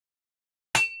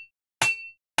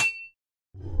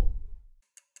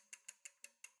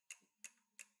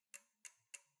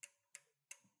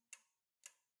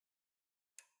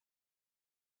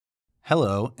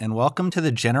Hello, and welcome to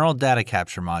the General Data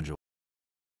Capture module.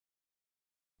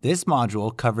 This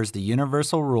module covers the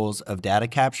universal rules of data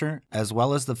capture as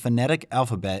well as the phonetic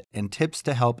alphabet and tips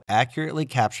to help accurately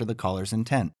capture the caller's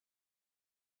intent.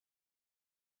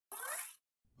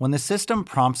 When the system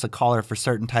prompts a caller for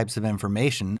certain types of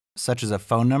information, such as a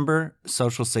phone number,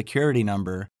 social security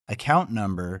number, account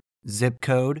number, zip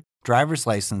code, driver's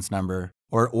license number,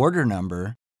 or order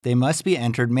number, they must be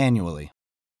entered manually.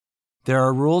 There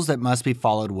are rules that must be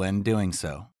followed when doing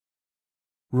so.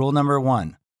 Rule number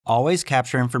 1. Always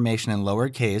capture information in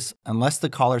lowercase unless the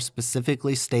caller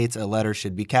specifically states a letter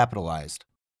should be capitalized.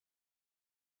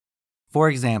 For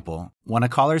example, when a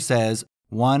caller says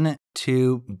 1,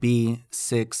 2, B,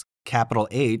 6, capital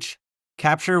H,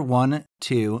 capture 1,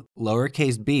 2,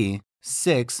 lowercase b,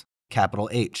 6, capital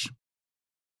H.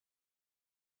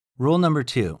 Rule number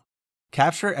 2.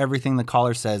 Capture everything the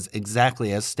caller says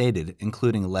exactly as stated,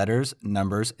 including letters,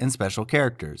 numbers, and special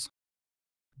characters.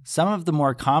 Some of the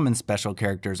more common special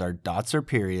characters are dots or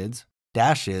periods,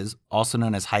 dashes, also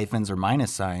known as hyphens or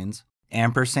minus signs,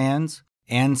 ampersands,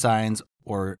 and signs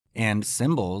or and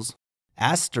symbols,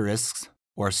 asterisks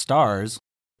or stars,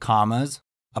 commas,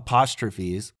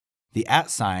 apostrophes, the @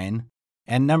 sign,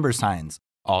 and number signs,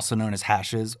 also known as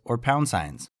hashes or pound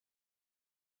signs.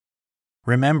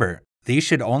 Remember, these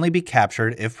should only be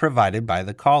captured if provided by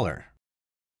the caller.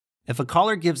 If a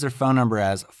caller gives their phone number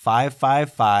as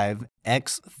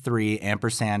 555X3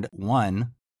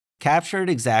 &1, capture it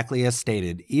exactly as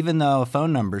stated, even though a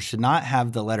phone number should not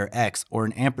have the letter X or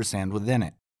an ampersand within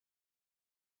it.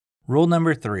 Rule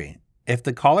number 3. If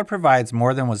the caller provides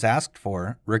more than was asked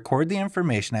for, record the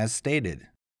information as stated.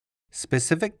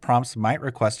 Specific prompts might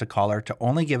request a caller to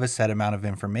only give a set amount of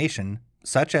information,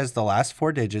 such as the last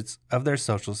 4 digits of their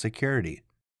social security.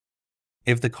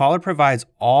 If the caller provides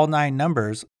all 9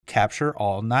 numbers, capture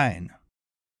all 9.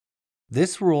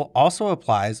 This rule also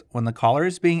applies when the caller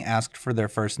is being asked for their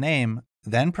first name,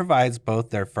 then provides both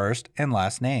their first and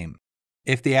last name.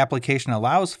 If the application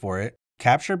allows for it,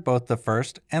 capture both the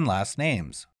first and last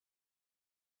names.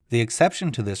 The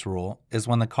exception to this rule is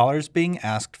when the caller is being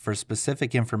asked for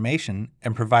specific information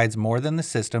and provides more than the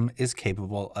system is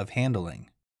capable of handling.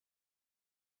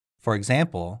 For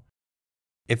example,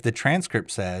 if the transcript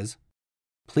says,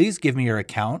 "Please give me your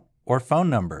account or phone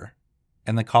number,"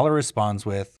 and the caller responds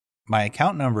with, "My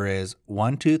account number is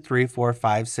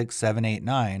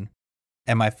 123456789,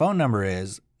 and my phone number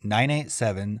is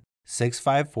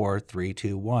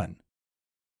 987654321.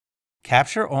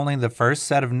 Capture only the first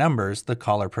set of numbers the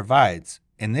caller provides,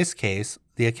 in this case,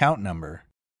 the account number.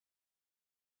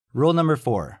 Rule number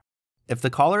 4. If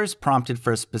the caller is prompted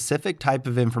for a specific type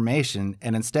of information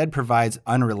and instead provides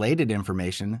unrelated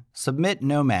information, submit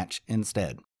no match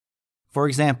instead. For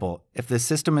example, if the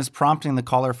system is prompting the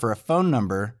caller for a phone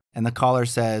number and the caller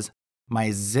says,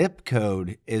 "My zip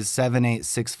code is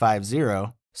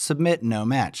 78650, submit no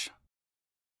match.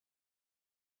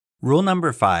 Rule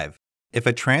number 5. If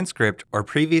a transcript or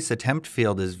previous attempt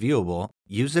field is viewable,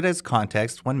 use it as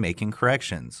context when making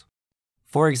corrections.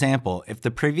 For example, if the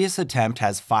previous attempt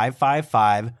has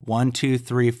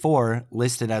 5551234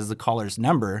 listed as the caller's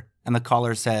number, and the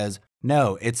caller says,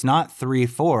 "No, it's not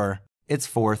 34, it's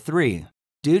 43.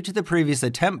 Due to the previous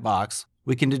attempt box,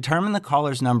 we can determine the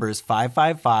caller's number is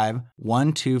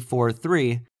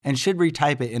 5551243 and should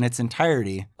retype it in its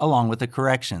entirety along with the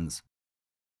corrections.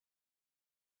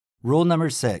 Rule number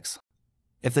 6.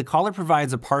 If the caller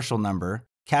provides a partial number,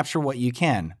 capture what you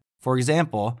can. For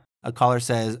example, a caller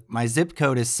says, "My zip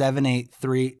code is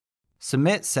 783,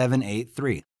 submit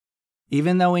 783.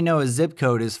 Even though we know a zip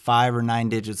code is 5 or 9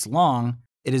 digits long,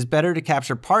 it is better to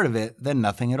capture part of it than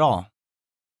nothing at all.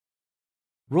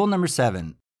 Rule number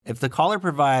 7. If the caller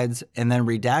provides and then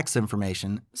redacts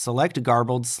information, select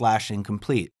garbled /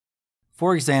 incomplete.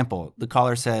 For example, the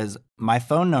caller says, "My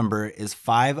phone number is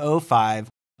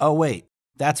 505, oh wait,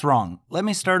 that's wrong, let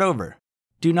me start over."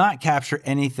 Do not capture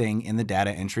anything in the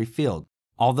data entry field.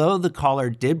 Although the caller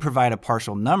did provide a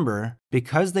partial number,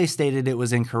 because they stated it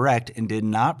was incorrect and did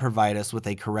not provide us with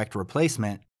a correct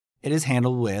replacement, it is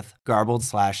handled with garbled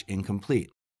 /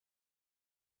 incomplete.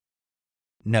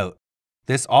 Note: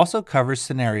 this also covers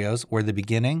scenarios where the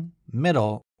beginning,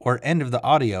 middle, or end of the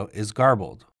audio is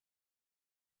garbled.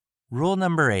 Rule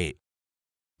number 8.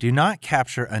 Do not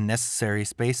capture unnecessary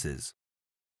spaces.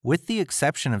 With the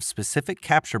exception of specific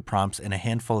capture prompts in a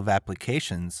handful of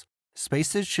applications,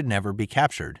 spaces should never be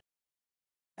captured.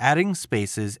 Adding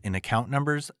spaces in account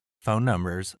numbers, phone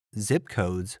numbers, zip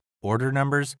codes, order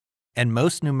numbers, and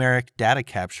most numeric data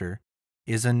capture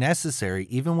is unnecessary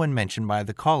even when mentioned by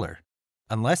the caller,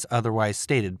 unless otherwise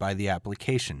stated by the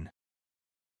application.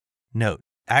 Note: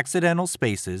 Accidental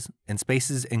spaces and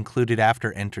spaces included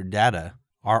after entered data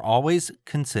are always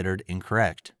considered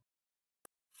incorrect.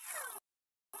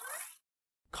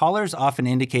 Callers often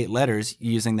indicate letters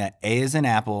using the A as in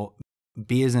apple,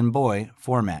 B as in boy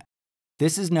format.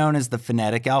 This is known as the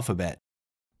phonetic alphabet.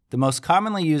 The most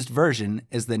commonly used version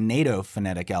is the NATO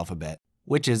phonetic alphabet,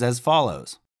 which is as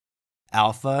follows: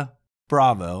 Alpha,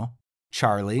 Bravo,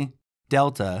 Charlie,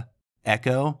 Delta,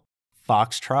 Echo,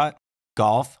 Foxtrot,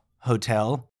 Golf,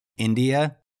 Hotel,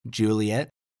 India, Juliet,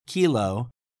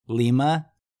 Kilo, Lima,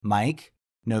 Mike,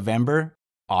 November,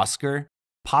 Oscar,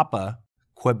 Papa,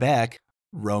 Quebec,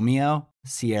 Romeo,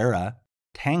 Sierra,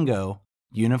 Tango,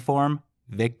 Uniform,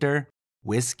 Victor,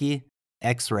 Whiskey,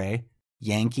 X-Ray,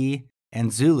 Yankee,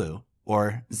 and Zulu,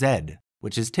 or Z,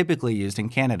 which is typically used in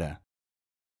Canada.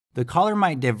 The caller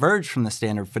might diverge from the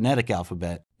standard phonetic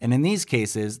alphabet, and in these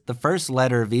cases, the first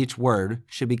letter of each word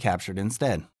should be captured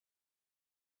instead.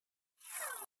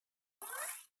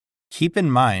 Keep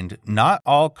in mind, not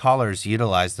all callers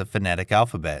utilize the phonetic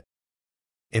alphabet.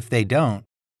 If they don't,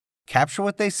 capture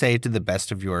what they say to the best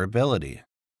of your ability.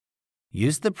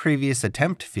 Use the previous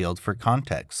attempt field for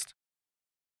context.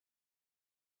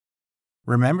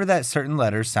 Remember that certain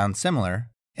letters sound similar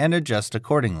and adjust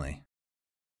accordingly.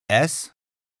 S,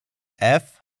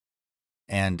 F,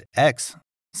 and X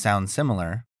sound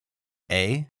similar.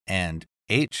 A and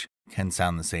H can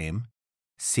sound the same.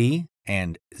 C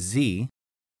and Z,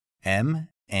 M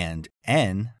and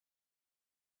N,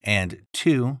 and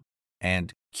 2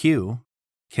 and Q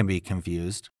can be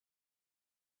confused,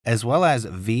 as well as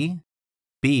V,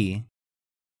 B,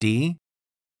 D,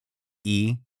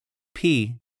 E,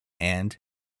 P, and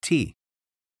T.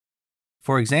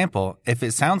 For example, if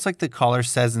it sounds like the caller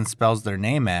says and spells their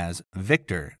name as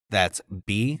Victor, that's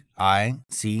B-I-C-T-O-R.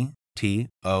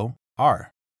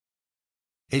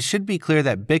 It should be clear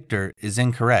that Victor is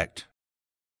incorrect,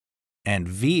 and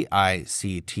V-I-C-T-O-R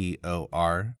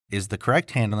is the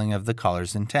correct handling of the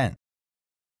caller's intent.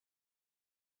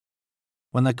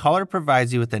 When the caller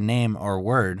provides you with a name or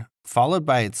word, followed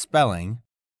by its spelling,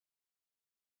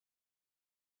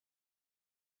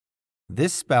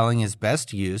 this spelling is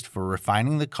best used for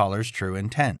refining the caller's true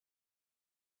intent.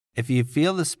 If you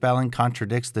feel the spelling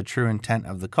contradicts the true intent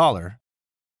of the caller,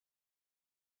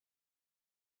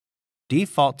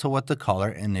 default to what the caller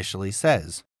initially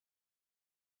says.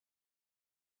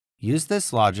 Use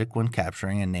this logic when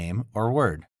capturing a name or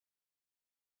word.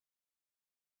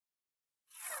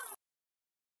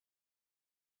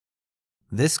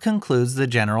 This concludes the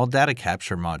general data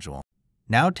capture module.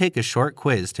 Now take a short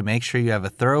quiz to make sure you have a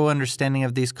thorough understanding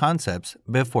of these concepts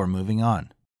before moving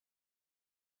on.